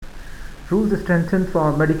Rules strengthened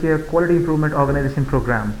for Medicare Quality Improvement Organization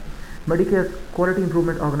program. Medicare's Quality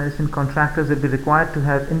Improvement Organization contractors will be required to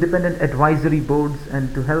have independent advisory boards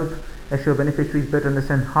and to help assure beneficiaries better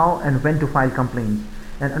understand how and when to file complaints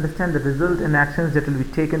and understand the result and actions that will be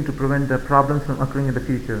taken to prevent the problems from occurring in the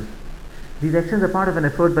future. These actions are part of an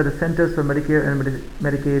effort by the Centers for Medicare and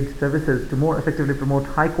Medicaid Services to more effectively promote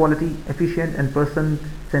high quality, efficient and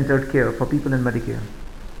person-centered care for people in Medicare.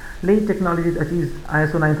 Lay Technologies achieves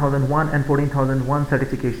ISO 9001 and 14001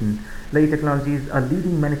 certification. Lay Technologies, a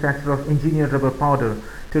leading manufacturer of engineered rubber powder,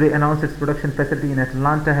 today announced its production facility in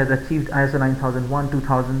Atlanta has achieved ISO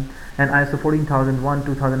 9001-2000 and ISO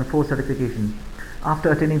 14001-2004 certification.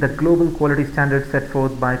 After attaining the global quality standards set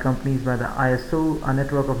forth by companies by the ISO, a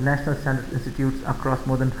network of national standards institutes across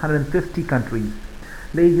more than 150 countries,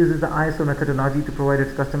 Lay uses the ISO methodology to provide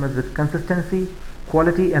its customers with consistency,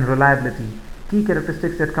 quality and reliability, key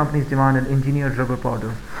characteristics that companies demand in engineered rubber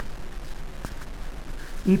powder.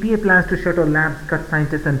 EPA plans to shutter labs, cut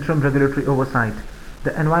scientists and trim regulatory oversight.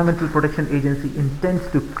 The Environmental Protection Agency intends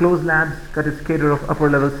to close labs, cut its cadre of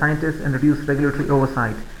upper-level scientists and reduce regulatory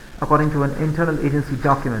oversight, according to an internal agency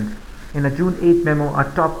document. In a June 8 memo, a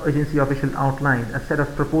top agency official outlined a set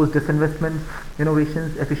of proposed disinvestments,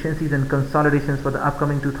 innovations, efficiencies and consolidations for the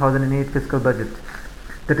upcoming 2008 fiscal budget.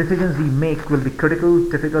 The decisions we make will be critical,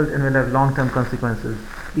 difficult and will have long-term consequences.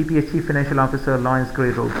 EPA Chief Financial Officer Lawrence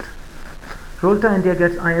Gray wrote. Rolta India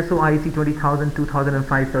gets ISO IEC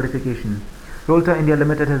 20000-2005 certification. Rolta India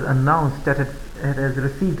Limited has announced that it has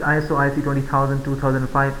received ISO IEC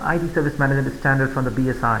 20000-2005 IT Service Management Standard from the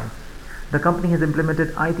BSI. The company has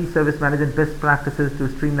implemented IT Service Management best practices to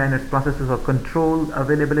streamline its processes of control,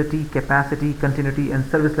 availability, capacity, continuity and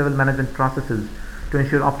service level management processes to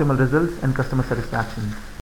ensure optimal results and customer satisfaction.